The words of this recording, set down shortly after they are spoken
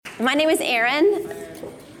My name is Erin.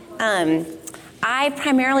 I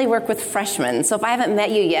primarily work with freshmen, so if I haven't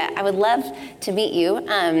met you yet, I would love to meet you.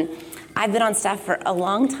 I've been on staff for a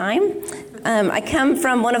long time. I come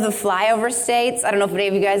from one of the flyover states. I don't know if any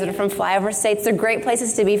of you guys are from flyover states. They're great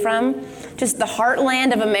places to be from, just the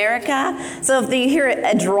heartland of America. So if you hear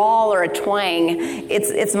a drawl or a twang,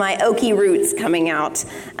 it's my Okie roots coming out.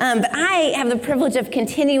 But I have the privilege of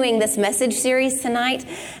continuing this message series tonight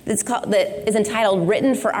that is entitled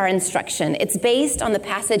Written for Our Instruction. It's based on the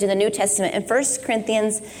passage in the New Testament. In 1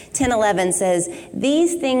 Corinthians 10:11 says,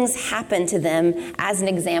 "These things happened to them as an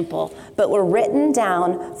example, but were written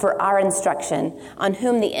down for our instruction, on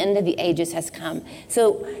whom the end of the ages has come."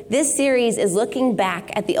 So this series is looking back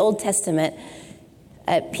at the Old Testament,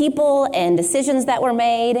 people and decisions that were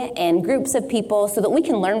made and groups of people so that we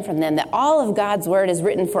can learn from them, that all of God's word is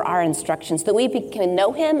written for our instruction so that we can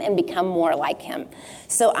know him and become more like him.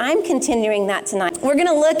 So I'm continuing that tonight. We're going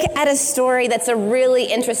to look at a story that's a really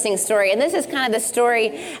interesting story. And this is kind of the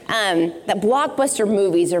story that blockbuster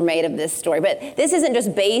movies are made of this story. But this isn't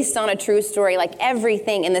just based on a true story. Like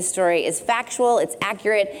everything in this story is factual, it's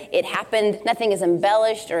accurate, it happened, nothing is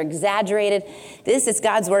embellished or exaggerated. This is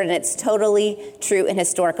God's word and it's totally true and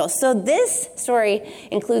historical. So this story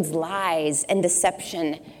includes lies and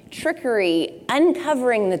deception, trickery,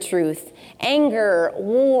 uncovering the truth, anger,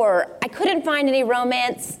 war. I couldn't find any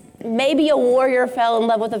romance. Maybe a warrior fell in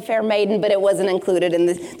love with a fair maiden, but it wasn't included in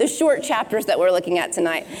the short chapters that we're looking at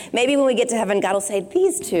tonight. Maybe when we get to heaven, God will say,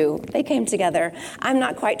 these two, they came together. I'm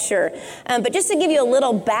not quite sure. But just to give you a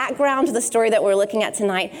little background to the story that we're looking at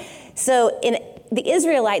tonight. So the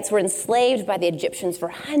Israelites were enslaved by the Egyptians for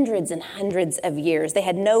hundreds and hundreds of years. They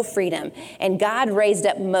had no freedom. And God raised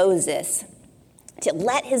up Moses to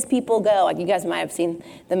let his people go. Like you guys might have seen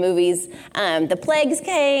the movies. The plagues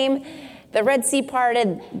came, the Red Sea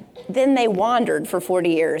parted, then they wandered for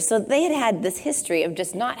 40 years. So they had this history of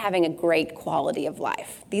just not having a great quality of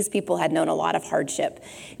life. These people had known a lot of hardship.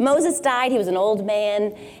 Moses died, he was an old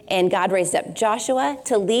man, and God raised up Joshua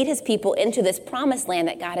to lead his people into this promised land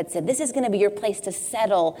that God had said, this is going to be your place to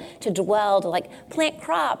settle, to dwell, to plant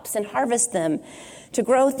crops and harvest them, to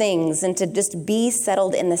grow things and to just be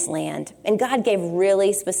settled in this land. And God gave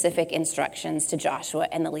really specific instructions to Joshua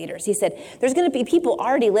and the leaders. He said, there's going to be people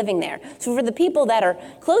already living there. So for the people that are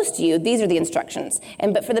close to you, these are the instructions.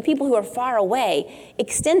 But for the people who are far away,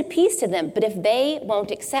 extend peace to them. But if they won't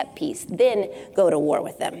accept peace, then go to war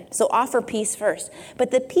with them. So offer peace first.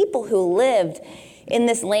 But the people who lived in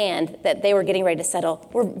this land that they were getting ready to settle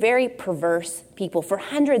were very perverse people. For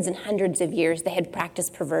hundreds and hundreds of years, they had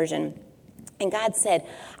practiced perversion. And God said,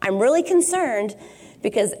 I'm really concerned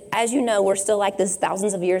because, as you know, we're still like this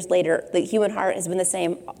thousands of years later. The human heart has been the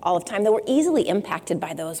same all of time. That we're easily impacted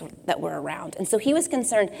by those that were around. And so he was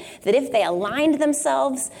concerned that if they aligned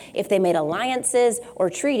themselves, if they made alliances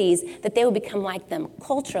or treaties, that they would become like them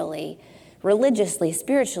culturally, religiously,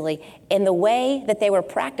 spiritually. And the way that they were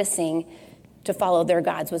practicing to follow their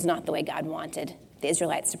gods was not the way God wanted the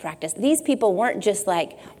Israelites to practice. These people weren't just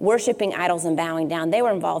like worshiping idols and bowing down. They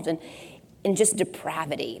were involved in just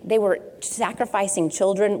depravity. They were sacrificing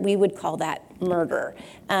children. We would call that murder.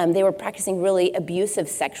 They were practicing really abusive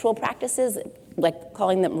sexual practices, like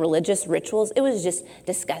calling them religious rituals. It was just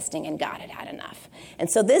disgusting, and God had had enough. And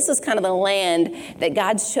so this was kind of the land that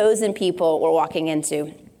God's chosen people were walking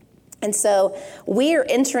into. And so we're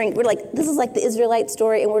like, this is like the Israelite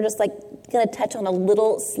story, and we're just like going to touch on a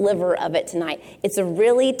little sliver of it tonight. It's a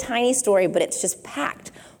really tiny story, but it's just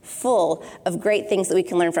packed full of great things that we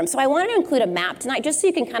can learn from. So I wanted to include a map tonight just so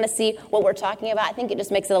you can kind of see what we're talking about. I think it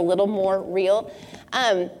just makes it a little more real.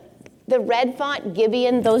 The red font,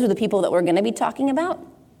 Gibeon, those are the people that we're going to be talking about.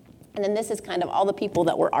 And then this is kind of all the people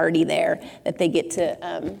that were already there that they get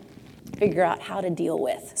to figure out how to deal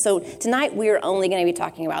with. So tonight we're only going to be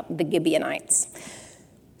talking about the Gibeonites.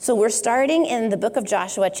 So we're starting in the book of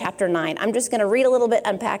Joshua, chapter 9. I'm just going to read a little bit,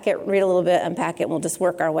 unpack it, and we'll just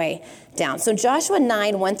work our way down. So Joshua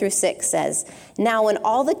 9, 1-6 says, Now when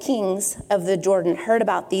all the kings of the Jordan heard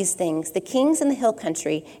about these things, the kings in the hill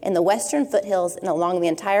country, in the western foothills, and along the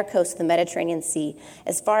entire coast of the Mediterranean Sea,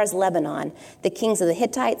 as far as Lebanon, the kings of the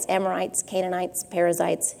Hittites, Amorites, Canaanites,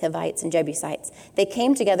 Perizzites, Hivites, and Jebusites, they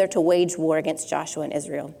came together to wage war against Joshua and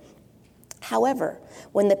Israel. However,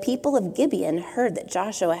 when the people of Gibeon heard that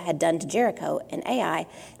Joshua had done to Jericho and Ai,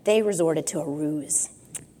 they resorted to a ruse.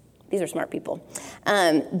 These are smart people.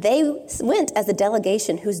 They went as a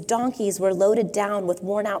delegation whose donkeys were loaded down with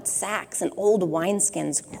worn-out sacks and old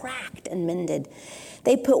wineskins, cracked and mended.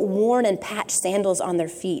 They put worn and patched sandals on their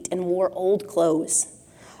feet and wore old clothes.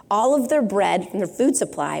 All of their bread from their food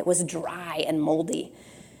supply was dry and moldy.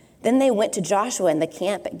 Then they went to Joshua in the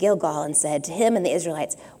camp at Gilgal and said to him and the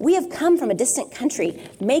Israelites, "We have come from a distant country.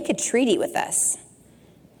 Make a treaty with us."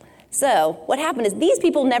 So what happened is these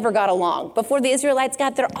people never got along. Before the Israelites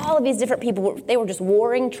got there, all of these different people, they were just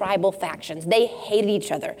warring tribal factions. They hated each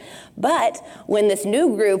other. But when this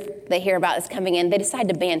new group they hear about is coming in, they decide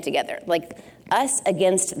to band together, like us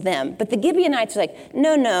against them. But the Gibeonites are like,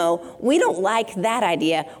 no, we don't like that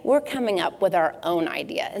idea. We're coming up with our own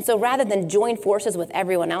idea. And so rather than join forces with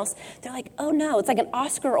everyone else, they're like, oh no, it's like an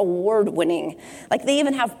Oscar award winning. Like they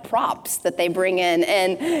even have props that they bring in.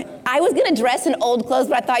 And I was gonna dress in old clothes,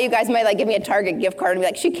 but I thought you guys might like give me a Target gift card and be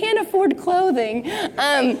like, she can't afford clothing.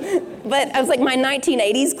 But I was like, my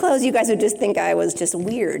 1980s clothes, you guys would just think I was just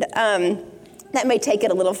weird. That may take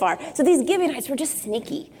it a little far. So these Gibeonites were just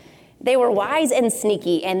sneaky. They were wise and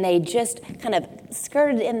sneaky, and they just kind of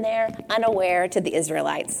skirted in there unaware to the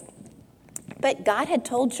Israelites. But God had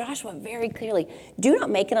told Joshua very clearly, do not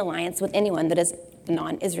make an alliance with anyone that is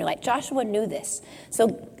non-Israelite. Joshua knew this.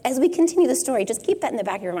 So as we continue the story, just keep that in the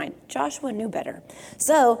back of your mind. Joshua knew better.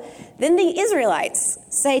 So then the Israelites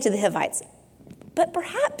say to the Hivites, but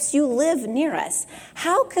perhaps you live near us.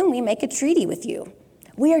 How can we make a treaty with you?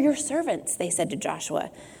 We are your servants, they said to Joshua.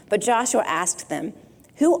 But Joshua asked them,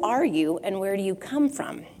 who are you and where do you come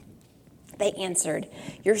from? They answered,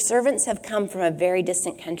 your servants have come from a very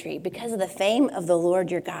distant country because of the fame of the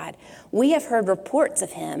Lord your God. We have heard reports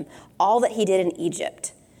of him, all that he did in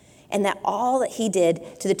Egypt, and that all that he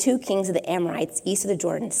did to the two kings of the Amorites east of the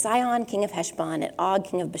Jordan, Sihon, king of Heshbon, and Og,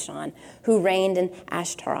 king of Bashan, who reigned in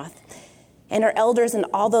Ashtaroth. And our elders and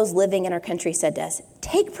all those living in our country said to us,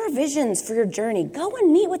 take provisions for your journey. Go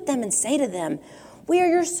and meet with them and say to them, we are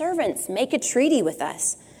your servants. Make a treaty with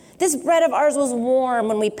us. This bread of ours was warm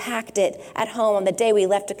when we packed it at home on the day we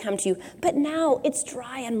left to come to you, but now it's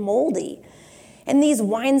dry and moldy. And these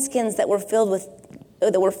wineskins that were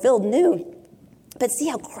filled new, but see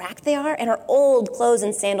how cracked they are? And our old clothes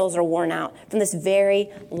and sandals are worn out from this very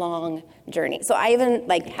long journey. So I even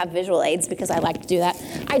have visual aids because I like to do that.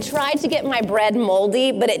 I tried to get my bread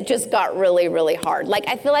moldy, but it just got really, really hard.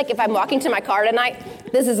 I feel like if I'm walking to my car tonight,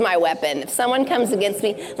 this is my weapon. If someone comes against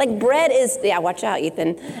me, bread is, watch out,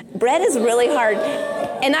 Ethan. Bread is really hard.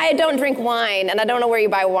 And I don't drink wine, and I don't know where you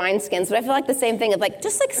buy wineskins, but I feel like the same thing. It's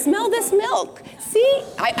just smell this milk. See,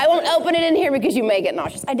 I won't open it in here because you may get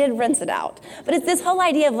nauseous. I did rinse it out. But it's this whole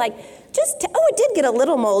idea of it did get a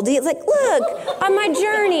little moldy. It's look, on my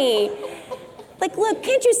journey. Look,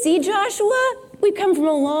 can't you see, Joshua? We've come from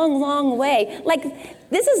a long, long way.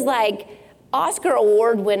 This is Oscar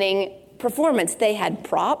award-winning performance. They had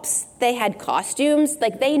props. They had costumes.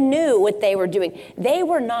 They knew what they were doing. They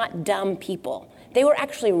were not dumb people. They were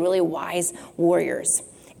actually really wise warriors.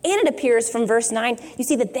 And it appears from verse 9, you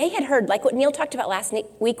see that they had heard, what Neil talked about last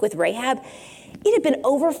week with Rahab, it had been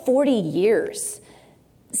over 40 years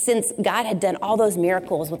since God had done all those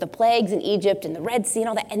miracles with the plagues in Egypt and the Red Sea and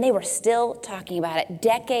all that, and they were still talking about it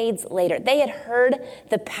decades later. They had heard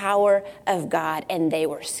the power of God, and they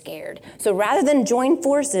were scared. So rather than join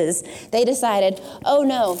forces, they decided, oh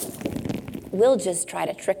no, we'll just try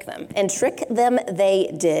to trick them. And trick them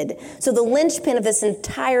they did. So the linchpin of this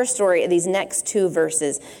entire story, these next two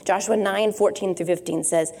verses, Joshua 9:14-15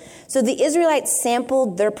 says, so the Israelites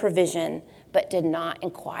sampled their provision, but did not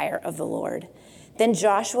inquire of the Lord. Then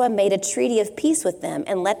Joshua made a treaty of peace with them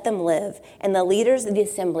and let them live, and the leaders of the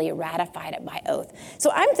assembly ratified it by oath.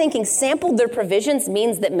 So I'm thinking sampled their provisions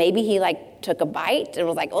means that maybe he took a bite and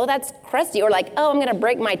was oh, that's crusty, or oh, I'm going to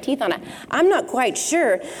break my teeth on it. I'm not quite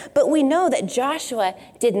sure, but we know that Joshua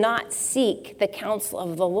did not seek the counsel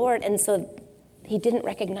of the Lord, and so he didn't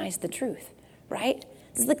recognize the truth, right?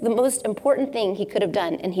 This is the most important thing he could have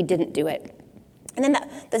done, and he didn't do it. And then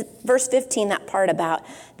the verse 15, that part about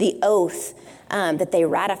the oath that they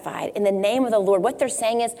ratified. In the name of the Lord, what they're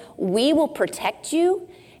saying is, we will protect you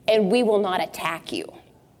and we will not attack you.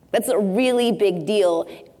 That's a really big deal.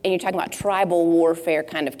 And you're talking about tribal warfare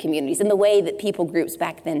kind of communities and the way that people groups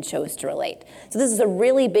back then chose to relate. So this is a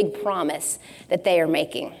really big promise that they are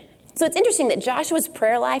making. So it's interesting that Joshua's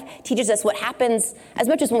prayer life teaches us what happens as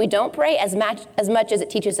much as when we don't pray, as much as it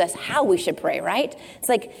teaches us how we should pray, right? It's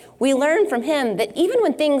we learn from him that even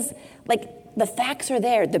when things the facts are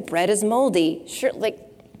there, the bread is moldy, surely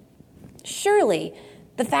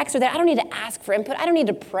the facts are there. I don't need to ask for input. I don't need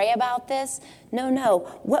to pray about this. No.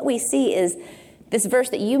 What we see is This verse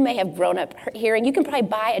that you may have grown up hearing, you can probably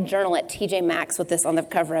buy a journal at TJ Maxx with this on the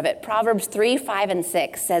cover of it. Proverbs 3, 5, and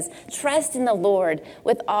 6 says, trust in the Lord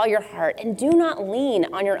with all your heart and do not lean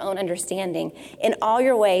on your own understanding. In all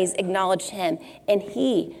your ways acknowledge him and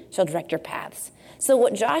he shall direct your paths. So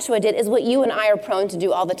what Joshua did is what you and I are prone to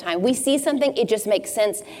do all the time. We see something, it just makes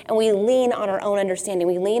sense, and we lean on our own understanding.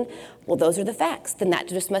 We lean, well, those are the facts. Then that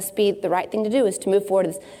just must be the right thing to do, is to move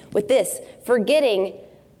forward with this, forgetting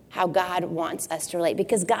how God wants us to relate.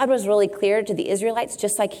 Because God was really clear to the Israelites,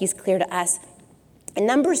 just like he's clear to us. In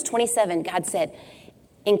Numbers 27, God said,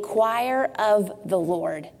 inquire of the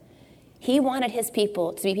Lord. He wanted his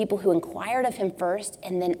people to be people who inquired of him first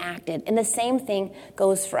and then acted. And the same thing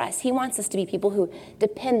goes for us. He wants us to be people who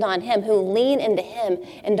depend on him, who lean into him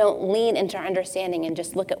and don't lean into our understanding and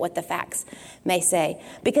just look at what the facts may say.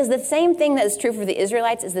 Because the same thing that is true for the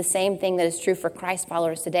Israelites is the same thing that is true for Christ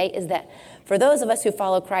followers today, is that for those of us who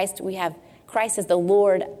follow Christ, we have Christ as the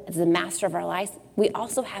Lord, as the master of our lives. We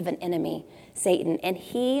also have an enemy, Satan, and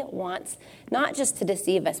he wants not just to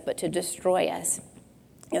deceive us, but to destroy us.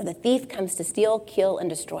 You know, the thief comes to steal, kill, and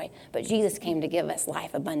destroy, but Jesus came to give us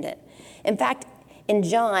life abundant. In fact, in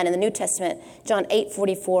John, in the New Testament, John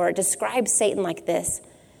 8:44 describes Satan like this: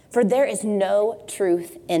 for there is no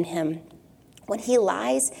truth in him. When he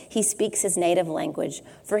lies, he speaks his native language,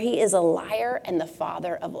 for he is a liar and the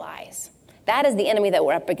father of lies. That is the enemy that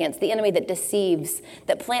we're up against, the enemy that deceives,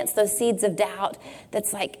 that plants those seeds of doubt,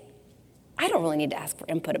 that's like, I don't really need to ask for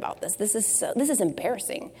input about this. This is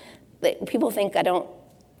embarrassing. That people think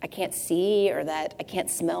I can't see, or that I can't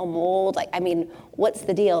smell mold. What's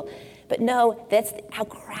the deal? But no, that's how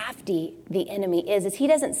crafty the enemy is he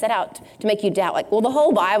doesn't set out to make you doubt, the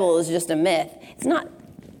whole Bible is just a myth. It's not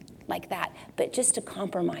like that, but just to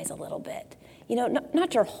compromise a little bit.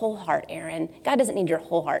 Not your whole heart, Aaron. God doesn't need your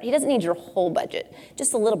whole heart. He doesn't need your whole budget,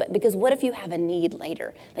 just a little bit, because what if you have a need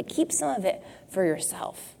later? Keep some of it for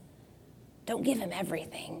yourself. Don't give him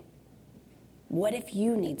everything. What if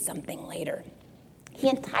you need something later? He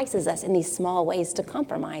entices us in these small ways to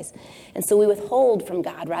compromise. And so we withhold from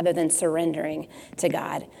God rather than surrendering to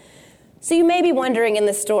God. So you may be wondering in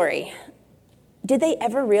the story, did they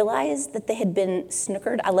ever realize that they had been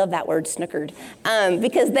snookered? I love that word, snookered.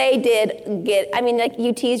 Because they did get,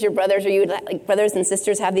 you tease your brothers, or you would brothers and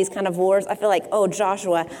sisters have these kind of wars. I feel like, oh,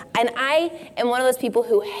 Joshua. And I am one of those people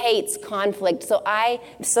who hates conflict. So I'm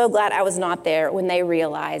so glad I was not there when they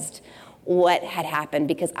realized what had happened,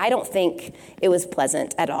 because I don't think it was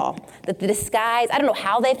pleasant at all. That the disguise, I don't know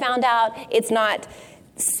how they found out. It's not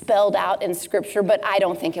spelled out in Scripture, but I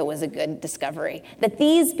don't think it was a good discovery. That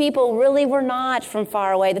these people really were not from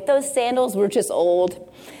far away, that those sandals were just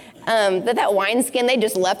old, that wineskin, they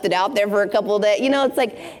just left it out there for a couple of days. It's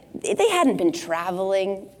like they hadn't been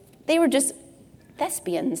traveling. They were just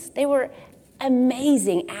thespians. They were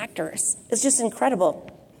amazing actors. It's just incredible.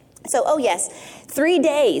 So, 3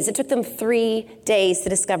 days. It took them 3 days to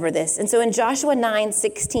discover this. And so in Joshua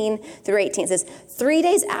 9:16-18, it says, 3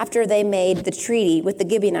 days after they made the treaty with the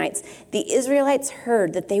Gibeonites, the Israelites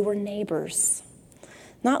heard that they were neighbors.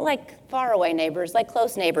 Not like faraway neighbors, like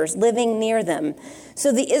close neighbors, living near them.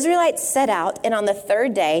 So the Israelites set out, and on the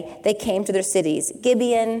third day, they came to their cities,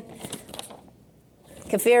 Gibeon,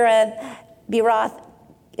 Kephirah, Beeroth.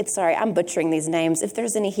 I'm butchering these names. If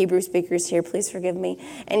there's any Hebrew speakers here, please forgive me.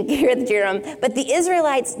 And Kiriath-Jearim. But the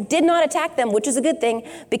Israelites did not attack them, which is a good thing,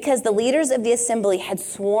 because the leaders of the assembly had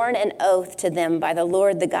sworn an oath to them by the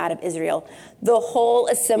Lord, the God of Israel. The whole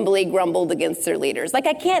assembly grumbled against their leaders. I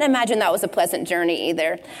can't imagine that was a pleasant journey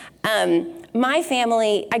either. My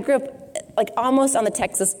family, I grew up almost on the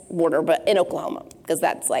Texas border, but in Oklahoma, because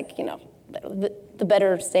that's the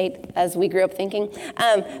better state, as we grew up thinking.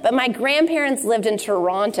 But my grandparents lived in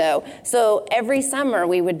Toronto, so every summer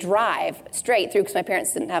we would drive straight through, because my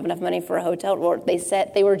parents didn't have enough money for a hotel, or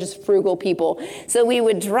they were just frugal people. So we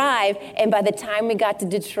would drive, and by the time we got to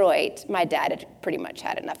Detroit, my dad had pretty much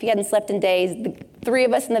had enough. He hadn't slept in days, the three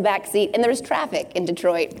of us in the back seat, and there was traffic in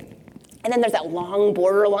Detroit. And then there's that long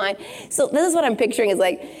border line. So this is what I'm picturing is how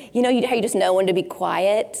you just know when to be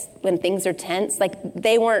quiet when things are tense.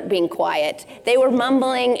 They weren't being quiet. They were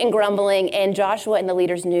mumbling and grumbling, and Joshua and the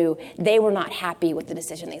leaders knew they were not happy with the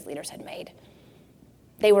decision these leaders had made.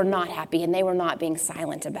 They were not happy, and they were not being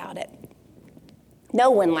silent about it.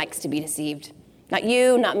 No one likes to be deceived. Not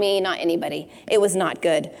you, not me, not anybody. It was not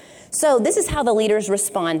good. So this is how the leaders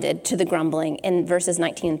responded to the grumbling in verses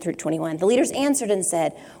 19-21. The leaders answered and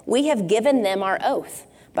said, "We have given them our oath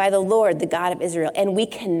by the Lord, the God of Israel, and we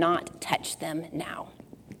cannot touch them now.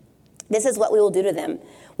 This is what we will do to them.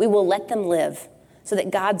 We will let them live, so that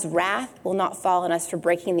God's wrath will not fall on us for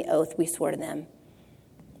breaking the oath we swore to them."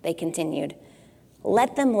 They continued,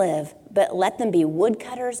 Let them live, but let them be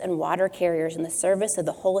woodcutters and water carriers in the service of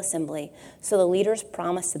the whole assembly. So the leader's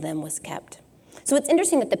promise to them was kept. So it's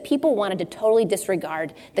interesting that the people wanted to totally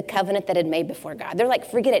disregard the covenant that had made before God. They're like,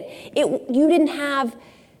 forget it. You didn't have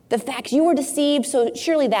the facts. You were deceived, so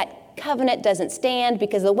surely that covenant doesn't stand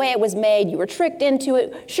because the way it was made, you were tricked into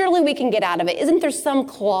it. Surely we can get out of it. Isn't there some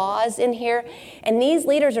clause in here? And these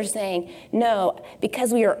leaders are saying, no,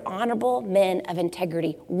 because we are honorable men of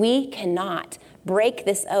integrity, we cannot break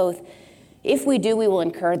this oath. If we do, we will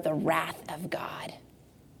incur the wrath of God.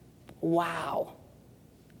 Wow.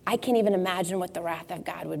 I can't even imagine what the wrath of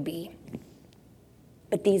God would be.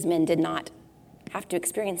 But these men did not have to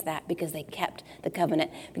experience that because they kept the covenant.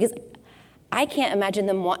 Because I can't imagine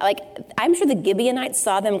them, I'm sure the Gibeonites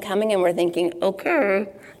saw them coming and were thinking, okay,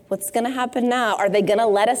 what's going to happen now? Are they going to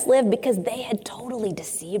let us live? Because they had totally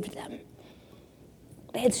deceived them.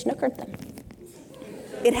 They had snookered them.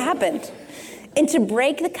 It happened. And to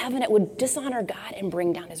break the covenant would dishonor God and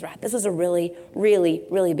bring down his wrath. This was a really, really,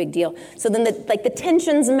 really big deal. So then the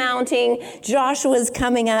tension's mounting. Joshua's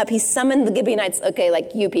coming up. He summoned the Gibeonites. Okay,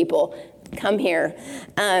 you people, come here.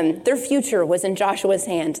 Their future was in Joshua's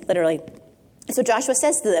hand, literally. So Joshua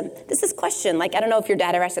says to them, this question, I don't know if your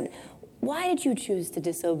dad ever asked him, why did you choose to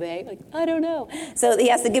disobey? I don't know. So he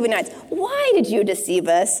asked the Gibeonites, why did you deceive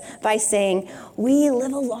us by saying, we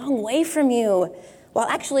live a long way from you? Well,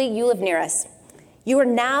 actually, you live near us. You are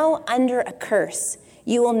now under a curse.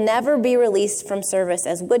 You will never be released from service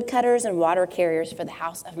as woodcutters and water carriers for the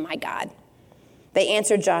house of my God. They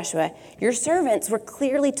answered Joshua, your servants were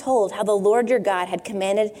clearly told how the Lord your God had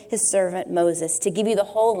commanded his servant Moses to give you the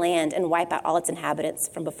whole land and wipe out all its inhabitants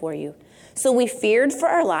from before you. So we feared for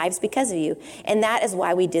our lives because of you, and that is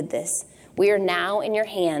why we did this. We are now in your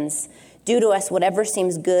hands. Do to us whatever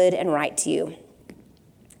seems good and right to you.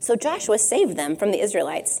 So Joshua saved them from the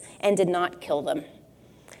Israelites and did not kill them.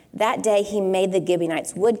 That day he made the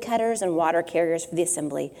Gibeonites woodcutters and water carriers for the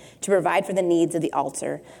assembly to provide for the needs of the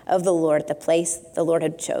altar of the Lord at the place the Lord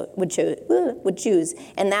would choose.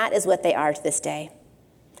 And that is what they are to this day.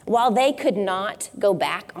 While they could not go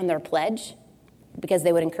back on their pledge because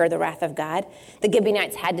they would incur the wrath of God, the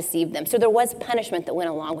Gibeonites had deceived them. So there was punishment that went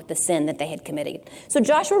along with the sin that they had committed. So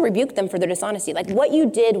Joshua rebuked them for their dishonesty. What you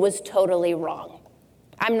did was totally wrong.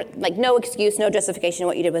 I'm no excuse, no justification.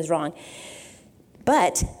 What you did was wrong.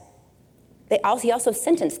 But he also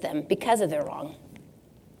sentenced them because of their wrong.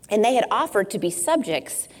 And they had offered to be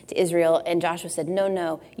subjects to Israel, and Joshua said,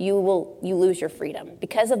 no, you lose your freedom.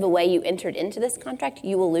 Because of the way you entered into this contract,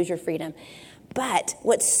 you will lose your freedom. But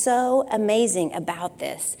what's so amazing about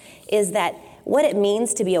this is that what it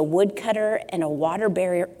means to be a woodcutter and a water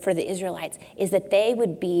barrier for the Israelites is that they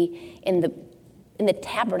would be in the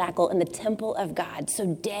tabernacle, in the temple of God.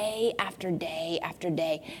 So day after day after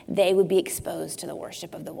day, they would be exposed to the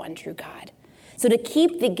worship of the one true God. So to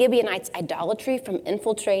keep the Gibeonites' idolatry from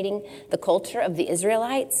infiltrating the culture of the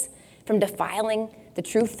Israelites, from defiling the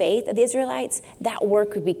true faith of the Israelites, that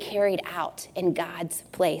work would be carried out in God's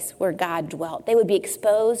place where God dwelt. They would be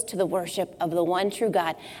exposed to the worship of the one true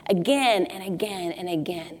God again and again and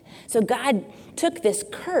again. So God took this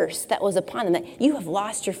curse that was upon them, that you have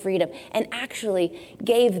lost your freedom, and actually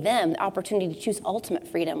gave them the opportunity to choose ultimate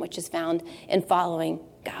freedom, which is found in following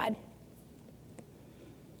God.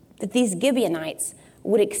 That these Gibeonites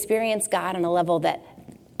would experience God on a level that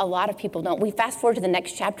a lot of people don't. We fast forward to the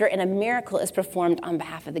next chapter, and a miracle is performed on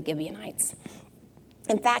behalf of the Gibeonites.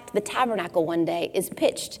 In fact, the tabernacle one day is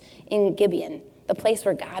pitched in Gibeon. The place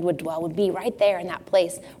where God would dwell would be right there in that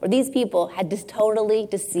place where these people had just totally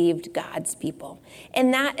deceived God's people.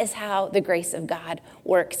 And that is how the grace of God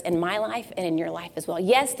works in my life and in your life as well.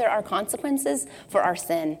 Yes, there are consequences for our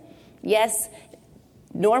sin. Yes,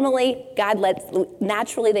 normally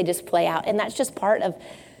naturally they just play out. And that's just part of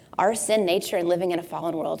our sin nature and living in a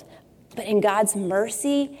fallen world. But in God's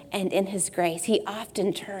mercy and in his grace, he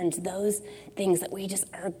often turns those things that we just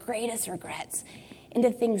are greatest regrets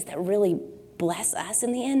into things that really bless us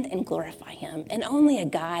in the end and glorify him. And only a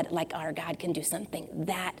God like our God can do something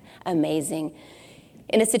that amazing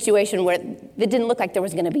in a situation where it didn't look like there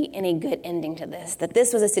was going to be any good ending to this, that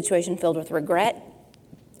this was a situation filled with regret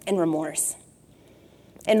and remorse.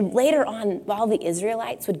 And later on, while the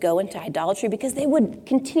Israelites would go into idolatry, because they would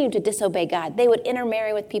continue to disobey God, they would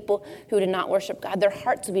intermarry with people who did not worship God, their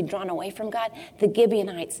hearts would be drawn away from God. The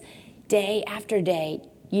Gibeonites, day after day,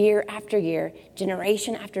 year after year,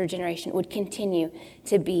 generation after generation, would continue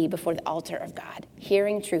to be before the altar of God,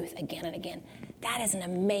 hearing truth again and again. That is an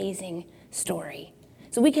amazing story.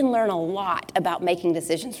 So we can learn a lot about making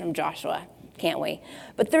decisions from Joshua. can't we?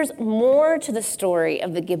 But there's more to the story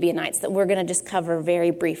of the Gibeonites that we're going to just cover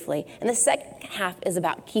very briefly. And the second half is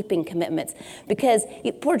about keeping commitments, because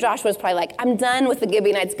poor Joshua was probably like, I'm done with the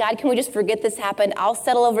Gibeonites. God, can we just forget this happened? I'll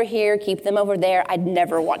settle over here, keep them over there. I'd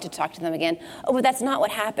never want to talk to them again. Oh, but that's not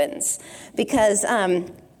what happens, because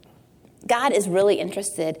God is really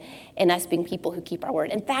interested in us being people who keep our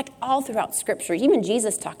word. In fact, all throughout Scripture, even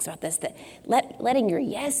Jesus talks about this, that letting your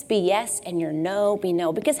yes be yes and your no be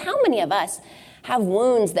no. Because how many of us have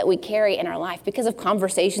wounds that we carry in our life because of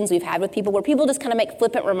conversations we've had with people where people just kind of make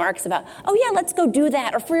flippant remarks about, oh yeah, let's go do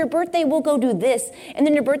that. Or for your birthday, we'll go do this. And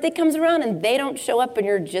then your birthday comes around and they don't show up and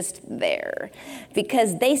you're just there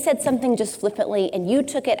because they said something just flippantly and you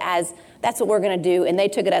took it as, that's what we're going to do. And they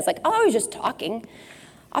took it as like, oh, I was just talking.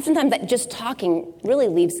 Oftentimes that just talking really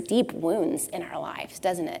leaves deep wounds in our lives,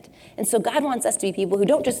 doesn't it? And so God wants us to be people who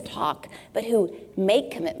don't just talk, but who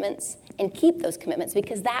make commitments and keep those commitments,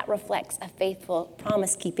 because that reflects a faithful,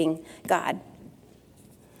 promise-keeping God.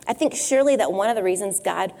 I think surely that one of the reasons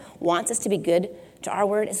God wants us to be good to our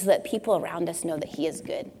word is so that people around us know that he is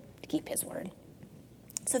good to keep his word.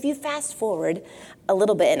 So if you fast forward a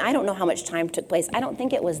little bit, and I don't know how much time took place, I don't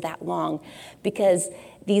think it was that long, because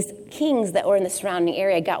these kings that were in the surrounding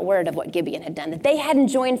area got word of what Gibeon had done, that they hadn't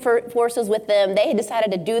joined forces with them. They had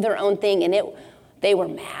decided to do their own thing, and they were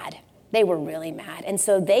mad. They were really mad. And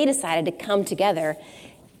so they decided to come together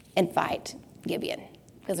and fight Gibeon,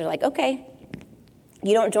 because they're like, okay,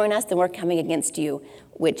 you don't join us, then we're coming against you,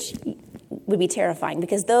 which would be terrifying,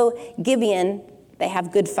 because though Gibeon, they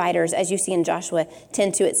have good fighters. As you see in Joshua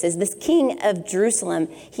 10:2, it says, this king of Jerusalem,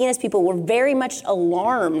 he and his people were very much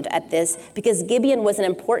alarmed at this, because Gibeon was an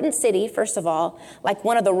important city, first of all, like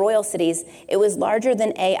one of the royal cities. It was larger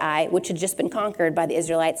than Ai, which had just been conquered by the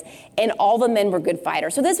Israelites, and all the men were good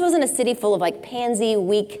fighters. So this wasn't a city full of like pansy,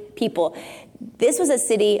 weak people. This was a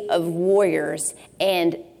city of warriors,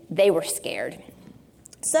 and they were scared.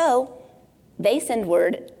 So they send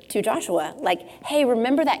word to Joshua, like, hey,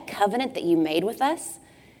 remember that covenant that you made with us?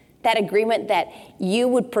 That agreement that you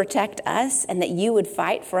would protect us and that you would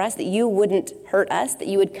fight for us, that you wouldn't hurt us, that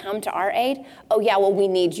you would come to our aid? Oh yeah, well, we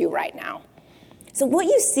need you right now. So what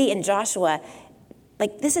you see in Joshua,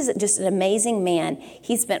 like, this is just an amazing man.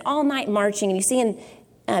 He spent all night marching, and you see in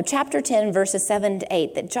chapter 10, verses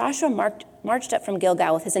 7-8, that Joshua marched up from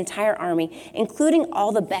Gilgal with his entire army, including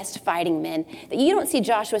all the best fighting men. That you don't see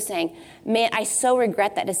Joshua saying, man, I so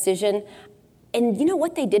regret that decision. And you know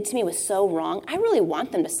what they did to me was so wrong. I really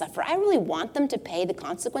want them to suffer. I really want them to pay the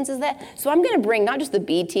consequences of that. So I'm going to bring not just the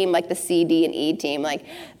B team, like the C, D, and E team. Like,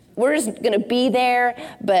 we're just going to be there,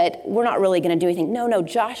 but we're not really going to do anything. No,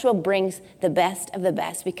 Joshua brings the best of the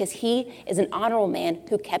best, because he is an honorable man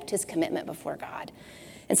who kept his commitment before God.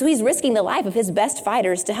 And so he's risking the life of his best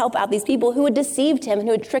fighters to help out these people who had deceived him and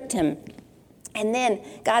who had tricked him. And then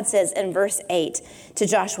God says in verse 8 to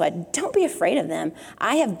Joshua, don't be afraid of them.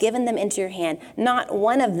 I have given them into your hand. Not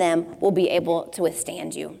one of them will be able to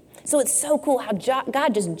withstand you. So it's so cool how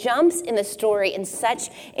God just jumps in the story in such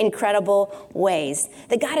incredible ways.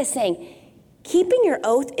 That God is saying, keeping your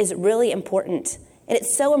oath is really important. And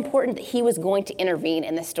it's so important that he was going to intervene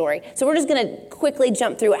in this story. So we're just going to quickly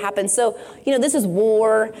jump through what happened. So, this is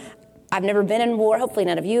war. I've never been in war. Hopefully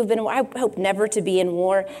none of you have been in war. I hope never to be in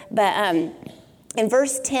war. But in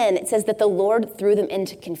verse 10, it says that the Lord threw them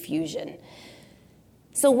into confusion.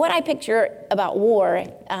 So what I picture about war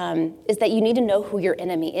is that you need to know who your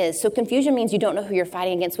enemy is. So confusion means you don't know who you're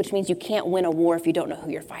fighting against, which means you can't win a war if you don't know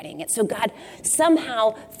who you're fighting against. So God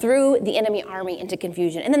somehow threw the enemy army into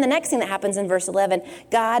confusion. And then the next thing that happens in verse 11,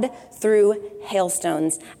 God threw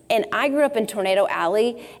hailstones. And I grew up in Tornado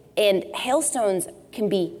Alley, and hailstones can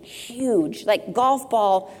be huge, like golf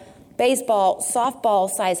ball, baseball, softball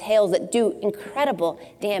size hails that do incredible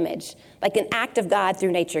damage. Like an act of God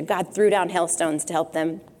through nature. God threw down hailstones to help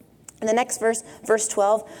them. And the next verse, verse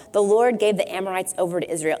 12, the Lord gave the Amorites over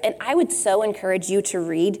to Israel. And I would so encourage you to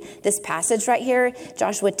read this passage right here,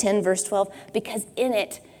 Joshua 10, verse 12, because in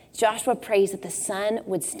it, Joshua prays that the sun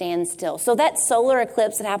would stand still. So that solar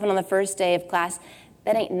eclipse that happened on the first day of class,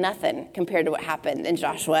 that ain't nothing compared to what happened in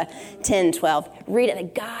Joshua 10:12. Read it,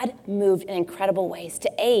 that God moved in incredible ways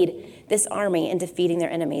to aid this army in defeating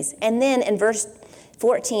their enemies. And then in verse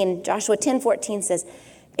 14, Joshua 10:14 says,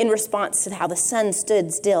 in response to how the sun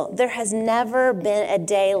stood still, there has never been a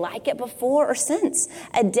day like it before or since,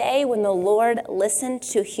 a day when the Lord listened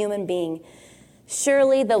to a human being.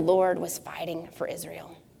 Surely the Lord was fighting for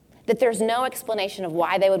Israel. That there's no explanation of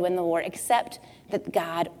why they would win the war except that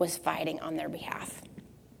God was fighting on their behalf.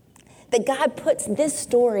 That God puts this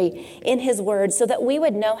story in his word so that we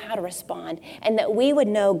would know how to respond and that we would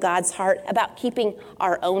know God's heart about keeping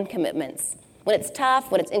our own commitments. When it's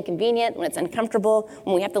tough, when it's inconvenient, when it's uncomfortable,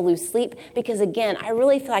 when we have to lose sleep. Because again, I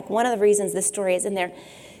really feel like one of the reasons this story is in there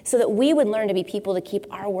so that we would learn to be people to keep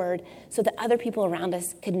our word so that other people around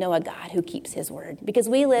us could know a God who keeps his word. Because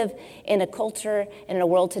we live in a culture and in a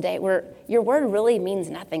world today where your word really means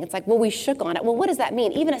nothing. It's like, well, we shook on it. Well, what does that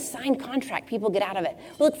mean? Even a signed contract, people get out of it.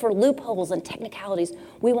 We look for loopholes and technicalities.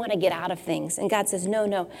 We want to get out of things. And God says,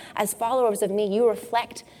 no. As followers of me, you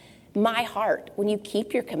reflect my heart when you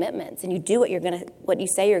keep your commitments and you do what you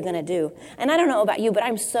say you're gonna do. And I don't know about you, but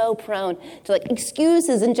I'm so prone to like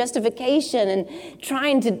excuses and justification and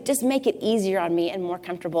trying to just make it easier on me and more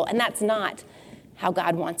comfortable. And that's not how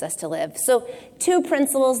God wants us to live. So 2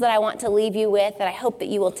 principles that I want to leave you with that I hope that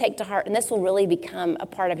you will take to heart, and this will really become a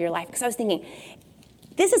part of your life. Because I was thinking,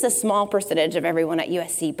 this is a small percentage of everyone at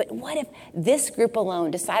USC, but what if this group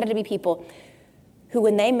alone decided to be people who,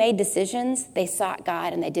 when they made decisions, they sought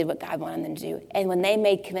God and they did what God wanted them to do. And when they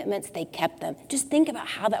made commitments, they kept them. Just think about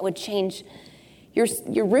how that would change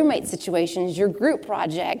your roommate situations, your group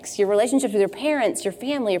projects, your relationships with your parents, your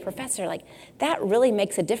family, your professor. Like, that really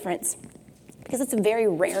makes a difference because it's a very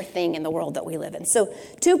rare thing in the world that we live in. So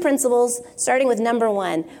 2 principles, starting with number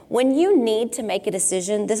 1. When you need to make a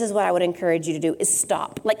decision, this is what I would encourage you to do, is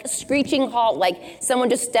stop. Like a screeching halt, like someone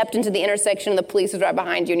just stepped into the intersection and the police was right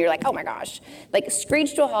behind you and you're like, oh my gosh. Like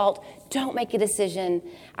screech to a halt. Don't make a decision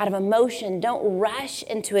out of emotion. Don't rush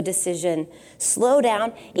into a decision. Slow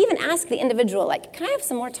down. Even ask the individual, like, can I have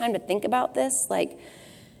some more time to think about this? Like,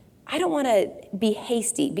 I don't want to be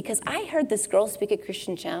hasty because I heard this girl speak at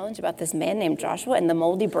Christian Challenge about this man named Joshua and the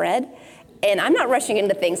moldy bread, and I'm not rushing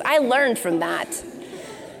into things. I learned from that.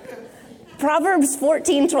 Proverbs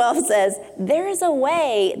 14:12 says, there is a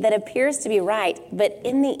way that appears to be right, but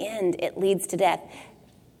in the end it leads to death.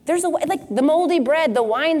 There's a way, like the moldy bread, the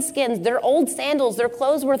wineskins, their old sandals, their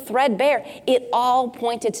clothes were threadbare. It all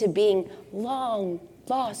pointed to being long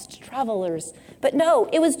lost travelers. But no,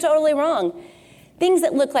 it was totally wrong. Things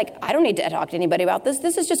that look like, I don't need to talk to anybody about this.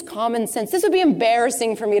 This is just common sense. This would be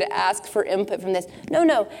embarrassing for me to ask for input from this.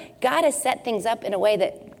 No. God has set things up in a way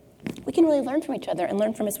that we can really learn from each other and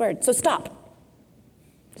learn from his word. So stop.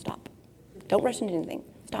 Don't rush into anything.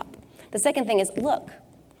 Stop. The second thing is look.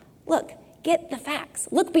 Get the facts.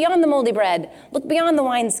 Look beyond the moldy bread. Look beyond the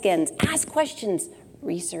wineskins. Ask questions.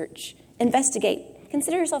 Research. Investigate.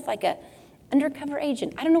 Consider yourself like a undercover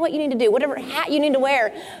agent. I don't know what you need to do, whatever hat you need to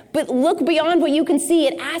wear, but look beyond what you can see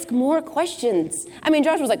and ask more questions. I mean,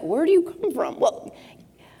 Josh was like, where do you come from? Well,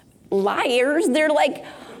 liars, they're not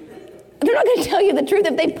going to tell you the truth.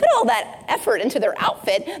 If they put all that effort into their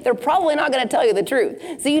outfit, they're probably not going to tell you the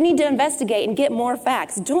truth. So you need to investigate and get more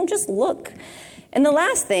facts. Don't just look. And the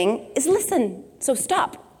last thing is listen. So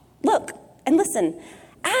stop, look, and listen.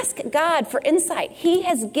 Ask God for insight. He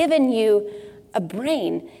has given you a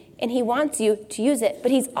brain, and he wants you to use it,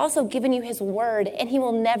 but he's also given you his word, and he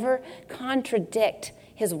will never contradict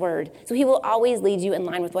his word. So he will always lead you in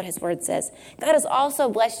line with what his word says. God has also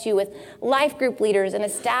blessed you with life group leaders and a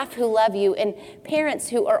staff who love you and parents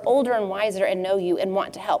who are older and wiser and know you and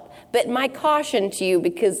want to help. But my caution to you,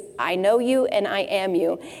 because I know you and I am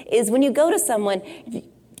you, is when you go to someone,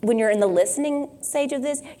 when you're in the listening stage of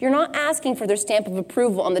this, you're not asking for their stamp of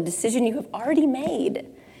approval on the decision you have already made.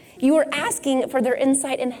 You are asking for their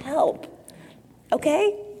insight and help,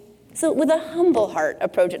 okay? So with a humble heart,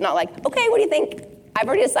 approach it, not like, okay, what do you think? I've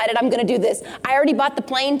already decided I'm going to do this. I already bought the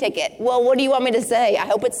plane ticket. Well, what do you want me to say? I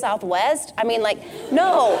hope it's Southwest? I mean,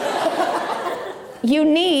 no. You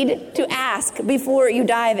need to ask before you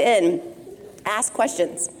dive in. Ask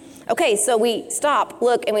questions. Okay, so we stop,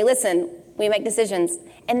 look, and we listen. We make decisions.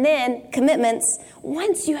 And then commitments.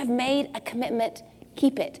 Once you have made a commitment,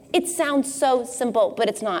 keep it. It sounds so simple, but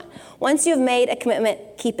it's not. Once you have made a commitment,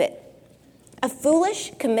 keep it. A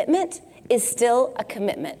foolish commitment is still a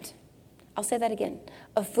commitment. I'll say that again.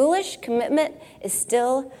 A foolish commitment is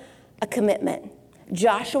still a commitment.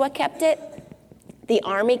 Joshua kept it, the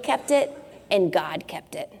army kept it, and God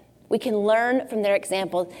kept it. We can learn from their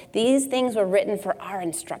example. These things were written for our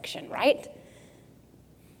instruction, right?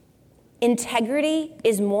 Integrity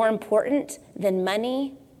is more important than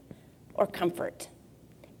money or comfort.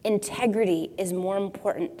 Integrity is more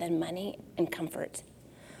important than money and comfort.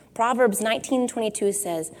 Proverbs 19:22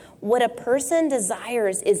 says, what a person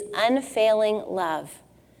desires is unfailing love.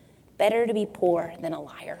 Better to be poor than a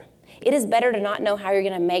liar. It is better to not know how you're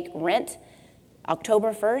going to make rent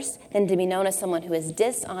October 1st than to be known as someone who is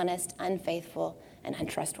dishonest, unfaithful, and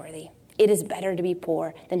untrustworthy. It is better to be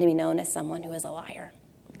poor than to be known as someone who is a liar.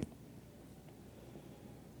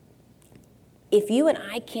 If you and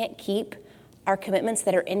I can't keep our commitments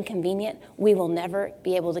that are inconvenient, we will never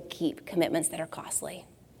be able to keep commitments that are costly.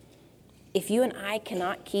 If you and I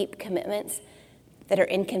cannot keep commitments that are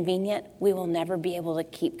inconvenient, we will never be able to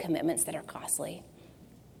keep commitments that are costly.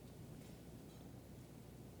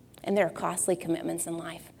 And there are costly commitments in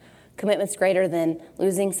life. Commitments greater than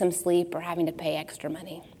losing some sleep or having to pay extra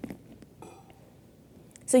money.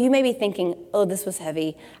 So you may be thinking, oh, this was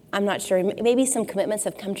heavy. I'm not sure. Maybe some commitments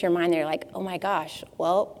have come to your mind. They're like, oh my gosh,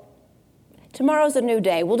 well, tomorrow's a new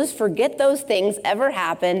day. We'll just forget those things ever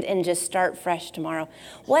happened and just start fresh tomorrow.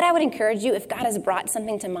 What I would encourage you, if God has brought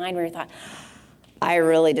something to mind where you thought, I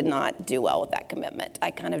really did not do well with that commitment.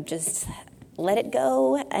 I kind of just let it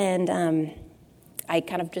go, and I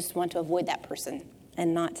kind of just want to avoid that person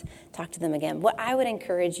and not talk to them again. What I would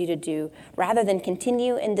encourage you to do, rather than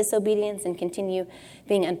continue in disobedience and continue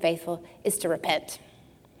being unfaithful, is to repent.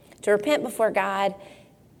 To repent before God.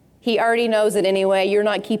 He already knows it anyway. You're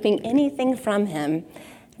not keeping anything from him.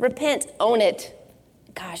 Repent, own it.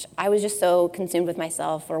 Gosh, I was just so consumed with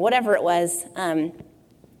myself, or whatever it was.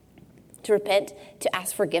 To repent, to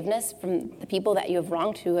ask forgiveness from the people that you have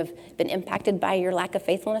wronged, who have been impacted by your lack of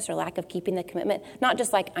faithfulness or lack of keeping the commitment. Not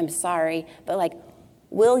just like, I'm sorry, but like,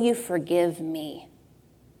 will you forgive me?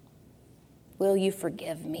 Will you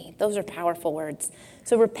forgive me? Those are powerful words.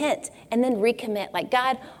 So repent and then recommit. Like,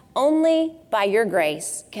 God, only by your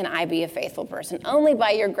grace can I be a faithful person. Only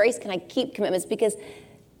by your grace can I keep commitments, because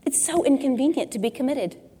it's so inconvenient to be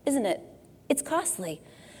committed, isn't it? It's costly.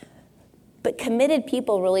 But committed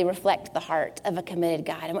people really reflect the heart of a committed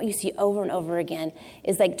God. And what you see over and over again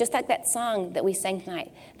is like, just like that song that we sang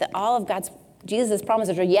tonight, that all of Jesus'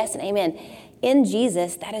 promises are yes and amen. In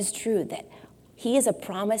Jesus, that is true, that he is a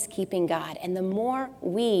promise-keeping God. And the more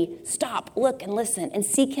we stop, look, and listen, and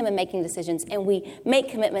seek him in making decisions, and we make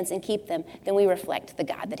commitments and keep them, then we reflect the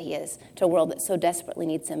God that he is to a world that so desperately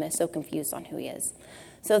needs him and is so confused on who he is.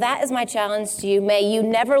 So that is my challenge to you. May you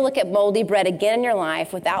never look at moldy bread again in your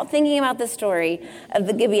life without thinking about the story of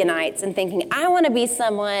the Gibeonites and thinking, I want to be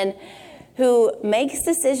someone who makes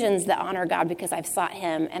decisions that honor God because I've sought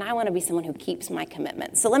him, and I want to be someone who keeps my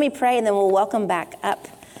commitments. So let me pray, and then we'll welcome back up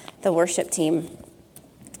the worship team.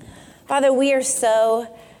 Father, we are so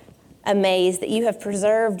amazed that you have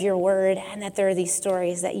preserved your word, and that there are these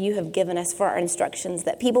stories that you have given us for our instructions,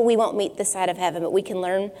 that people we won't meet this side of heaven, but we can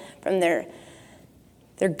learn from their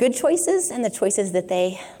good choices and the choices that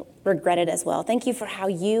they regretted as well. Thank you for how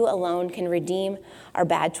you alone can redeem our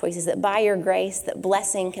bad choices, that by your grace, that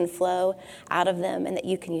blessing can flow out of them, and that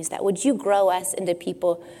you can use that. Would you grow us into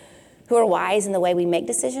people who are wise in the way we make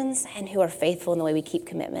decisions and who are faithful in the way we keep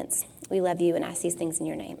commitments? We love you and ask these things in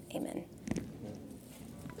your name. Amen.